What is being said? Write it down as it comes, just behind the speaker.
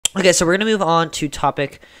Okay, so we're going to move on to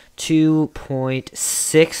topic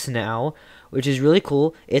 2.6 now, which is really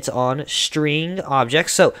cool. It's on string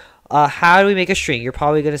objects. So, how do we make a string? You're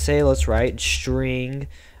probably going to say, let's write string.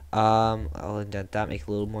 I'll indent that, make it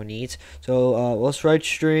a little more neat. So, let's write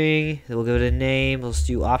string. Then we'll give it a name. Let's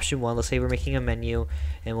do option 1. Let's say we're making a menu,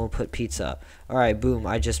 and we'll put pizza. All right, boom.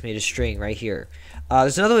 I just made a string right here.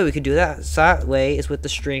 There's another way we could do that. So that way is with the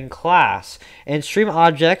string class. And string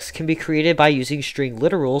objects can be created by using string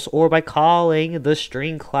literals or by calling the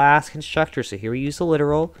string class constructor. So here we use the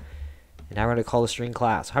literal. And now we're going to call the string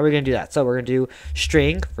class. How are we going to do that? So we're going to do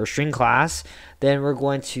string for string class. Then we're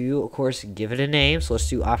going to, of course, give it a name. So let's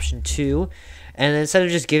do option 2. And then instead of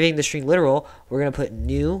just giving the string literal, we're going to put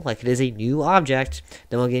new, like it is a new object.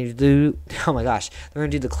 Then we're going to do, oh my gosh, we're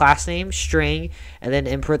going to do the class name, string, and then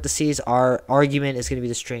in parentheses, our argument is going to be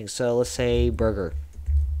the string. So let's say burger.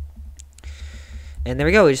 And there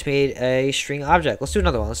we go. We just made a string object. Let's do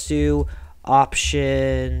another one. Let's do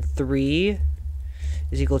option 3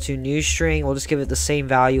 is equal to new string. We'll just give it the same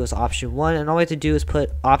value as option 1. And all we have to do is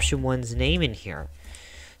put option 1's name in here.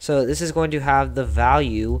 So this is going to have the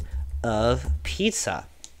value of pizza.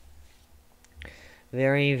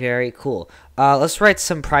 Very, very cool. Let's write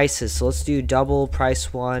some prices. So let's do double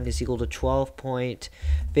price 1 is equal to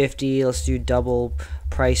 12.50. Let's do double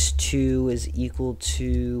price 2 is equal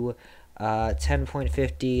to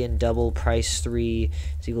 10.50, and double price 3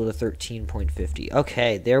 is equal to 13.50.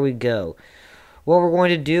 Okay, there we go. What we're going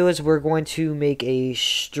to do is we're going to make a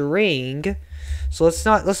string. So let's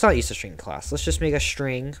not use the string class. Let's just make a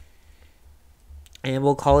string. And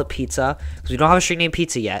we'll call it pizza, because we don't have a string named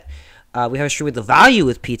pizza yet. We have a string with the value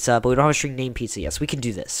with pizza, but we don't have a string named pizza yet. So we can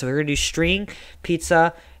do this. So we're going to do string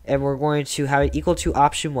pizza, and we're going to have it equal to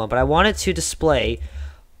option 1. But I want it to display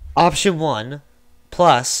option 1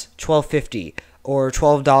 plus $12.50, or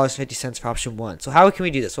 $12.50 for option 1. So how can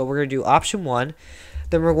we do this? Well, we're going to do option 1.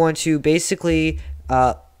 Then we're going to basically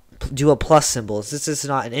do a plus symbol. This is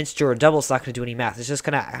not an integer or double. It's not going to do any math. It's just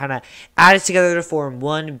going to kind of add it together to form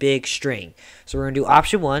one big string. So we're going to do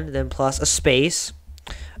option 1, then plus a space.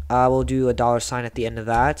 We'll do a $sign at the end of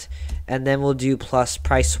that, and then we'll do plus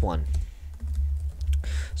price 1.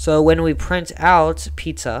 So when we print out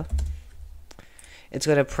pizza, it's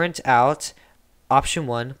going to print out option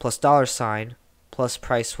 1 plus $sign plus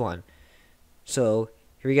price 1. So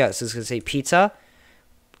here we go. So it's going to say pizza,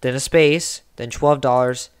 then a space, then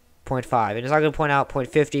 $12.5. And it's not going to point out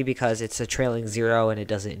 0.50 because it's a trailing 0 and it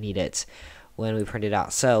doesn't need it when we print it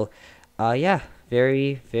out. So, yeah,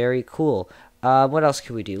 very, very cool. What else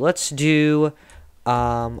can we do? Let's do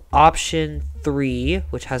option 3,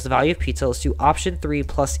 which has the value of pizza. Let's do option 3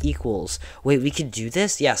 plus equals. Wait, we can do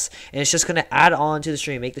this? Yes. And it's just going to add on to the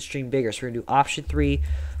string, make the string bigger. So we're going to do option 3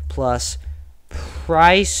 plus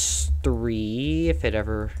price 3, if it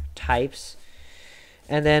ever types.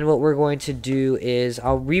 And then what we're going to do is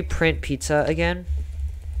I'll reprint pizza again,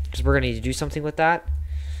 because we're going to need to do something with that.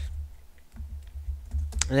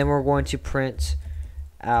 And then we're going to print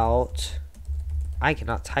out, I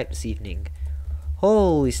cannot type this evening.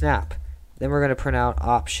 Holy snap. Then we're going to print out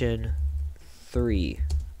option 3.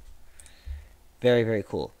 Very, very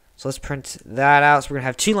cool. So let's print that out. So we're going to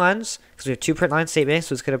have 2 lines, because we have 2 print line statements.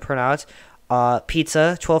 So it's going to print out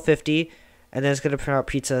pizza, $12.50, and then it's going to print out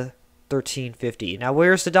pizza, $13.50. Now,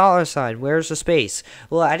 where's the $sign? Where's the space?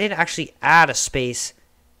 Well, I didn't actually add a space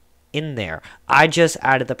in there. I just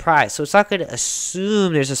added the price. So it's not going to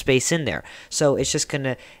assume there's a space in there. So it's just going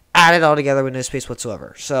to add it all together with no space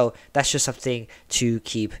whatsoever. So that's just something to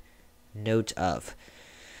keep note of.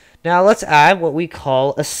 Now let's add what we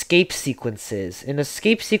call escape sequences. And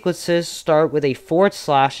escape sequences start with a /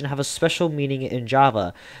 and have a special meaning in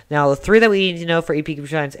Java. Now the 3 that we need to know for AP Computer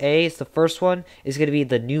Science A is the first one is going to be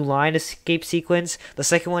the new line escape sequence. The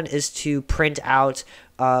second one is to print out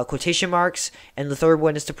quotation marks, and the third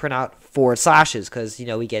one is to print out / because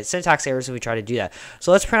we get syntax errors if we try to do that.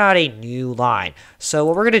 So let's print out a new line. So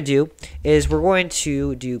what we're going to do is we're going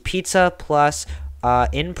to do pizza plus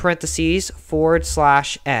in parentheses /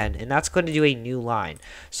 n, and that's going to do a new line.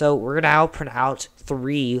 So we're going to now print out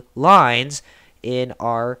 3 lines in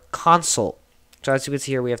our console. So as you can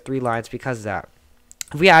see here, we have 3 lines because of that.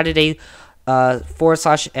 If we added a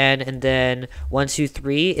 / n and then 1, 2,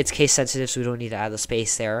 3, it's case sensitive, so we don't need to add the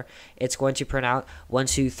space there. It's going to print out 1,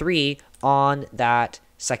 2, 3 on that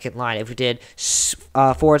second line. If we did /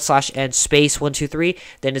 n space 1, 2, 3,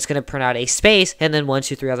 then it's going to print out a space and then 1,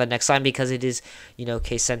 2, 3 on the next line, because it is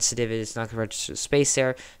case sensitive. It's not going to register space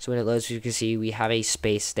there. So when it loads, you can see we have a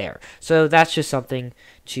space there. So that's just something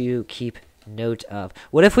to keep note of.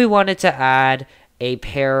 What if we wanted to add a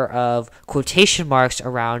pair of quotation marks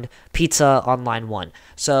around pizza on line 1.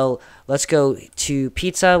 So let's go to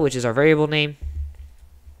pizza, which is our variable name.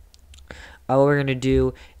 What we're going to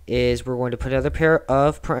do is we're going to put another pair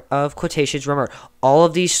of quotations. Remember, all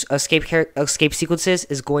of these escape sequences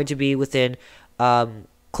is going to be within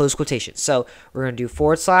close quotations. So we're going to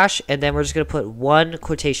do / and then we're just going to put one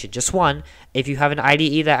quotation, just one. If you have an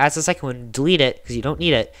IDE that adds the second one, delete it because you don't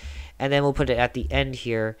need it. And then we'll put it at the end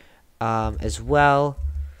here as well.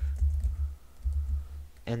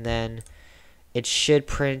 And then it should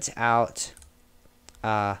print out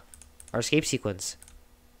our escape sequence.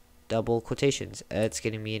 Double quotations. It's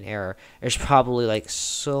getting me an error. There's probably like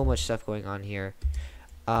so much stuff going on here.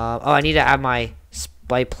 Oh, I need to add my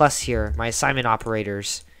plus here, my assignment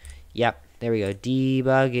operators. Yep, there we go.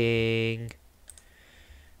 Debugging.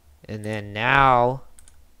 And then now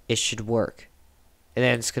it should work. And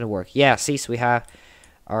then it's going to work. Yeah, see, so we have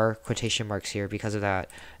our quotation marks here because of that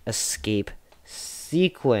escape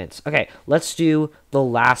sequence. Okay, let's do the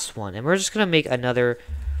last one. And we're just going to make another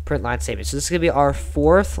print line statement. So this is going to be our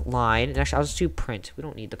 4th line. And actually, I'll just do print. We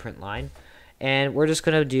don't need the print line. And we're just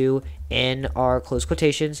going to do in our close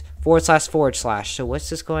quotations / / So what's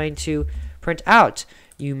this going to print out,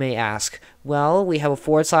 you may ask? Well, we have a /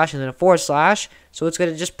 and then a /, so it's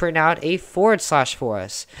going to just print out a / for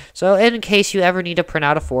us. So in case you ever need to print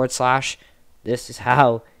out a / this is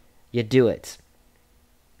how you do it.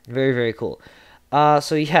 Very, very cool.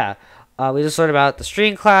 So yeah, we just learned about the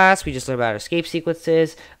string class. We just learned about escape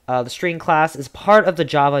sequences. The string class is part of the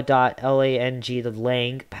java.lang, the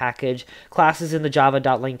lang package. Classes in the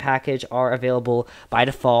java.lang package are available by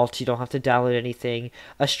default. You don't have to download anything.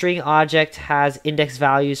 A string object has index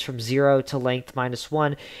values from 0 to length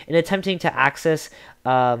 -1. In attempting to access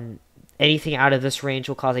anything out of this range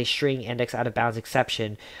will cause a string index out of bounds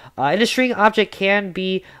exception. And a string object can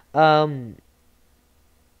be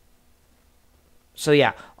so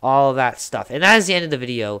yeah, all of that stuff. And that is the end of the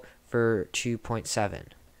video for 2.7.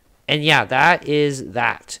 And yeah, that is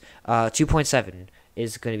that. 2.7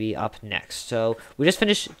 is going to be up next. So we just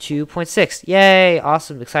finished 2.6. Yay!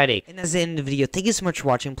 Awesome, exciting. And that's the end of the video. Thank you so much for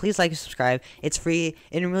watching. Please like and subscribe. It's free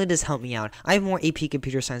and it really does help me out. I have more AP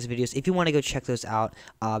computer science videos if you want to go check those out.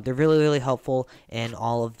 They're really, really helpful and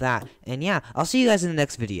all of that. And yeah, I'll see you guys in the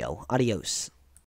next video. Adios.